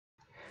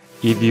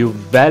If you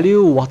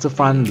value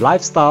waterfront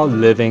lifestyle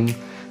living,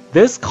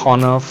 this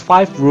corner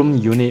 5-room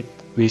unit,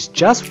 which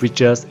just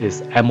reaches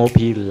its MOP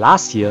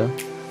last year,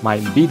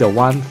 might be the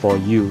one for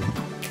you.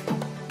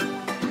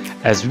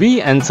 As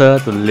we enter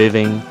the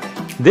living,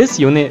 this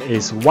unit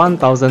is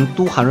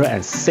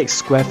 1,206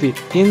 square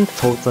feet in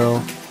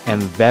total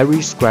and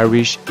very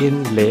squarish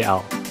in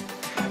layout.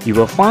 You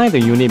will find the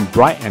unit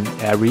bright and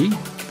airy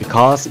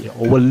because it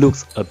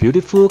overlooks a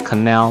beautiful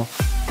canal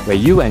where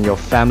you and your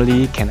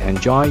family can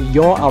enjoy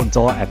your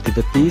outdoor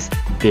activities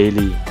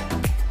daily.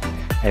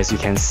 As you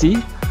can see,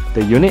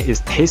 the unit is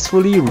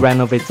tastefully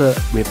renovated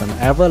with an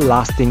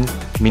everlasting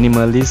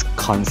minimalist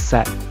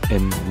concept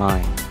in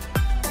mind.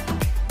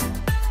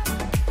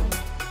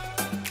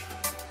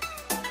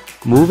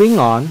 Moving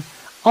on,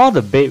 all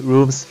the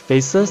bedrooms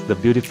faces the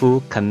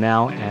beautiful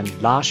canal and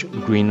lush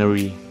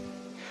greenery.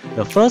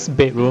 The first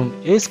bedroom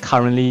is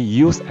currently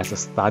used as a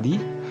study,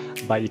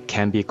 but it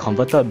can be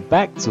converted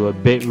back to a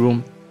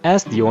bedroom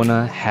as the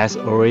owner has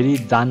already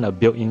done a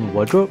built-in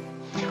wardrobe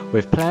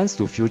with plans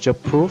to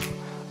future-proof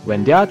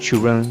when their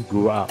children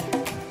grew up.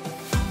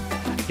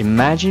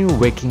 Imagine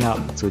waking up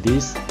to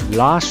this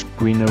lush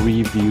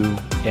greenery view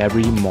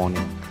every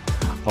morning,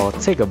 or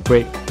take a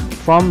break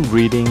from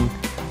reading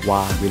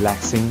while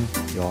relaxing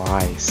your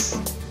eyes.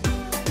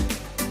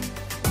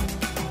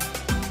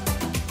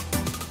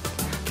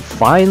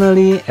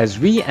 Finally, as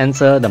we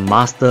enter the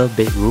master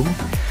bedroom,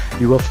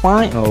 you will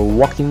find a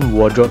walk-in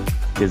wardrobe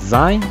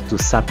designed to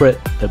separate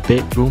the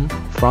bedroom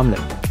from it.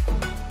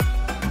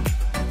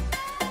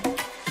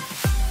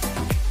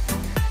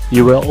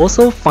 You will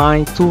also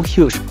find 2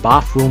 huge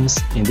bathrooms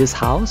in this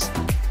house,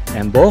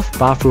 and both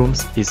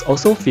bathrooms is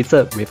also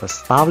fitted with a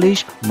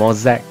stylish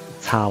mosaic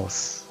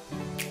tiles.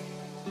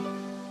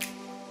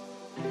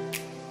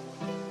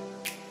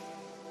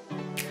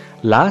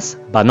 Last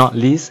but not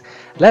least,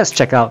 let's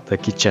check out the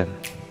kitchen.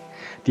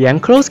 The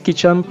enclosed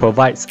kitchen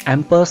provides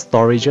ample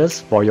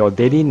storages for your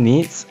daily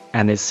needs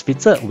and is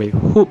fitted with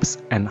hoops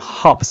and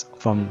hobs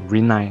from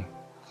Rinnai.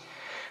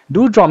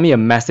 Do drop me a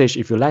message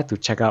if you'd like to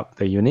check out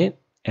the unit,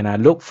 and I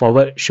look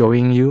forward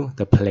showing you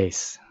the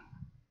place.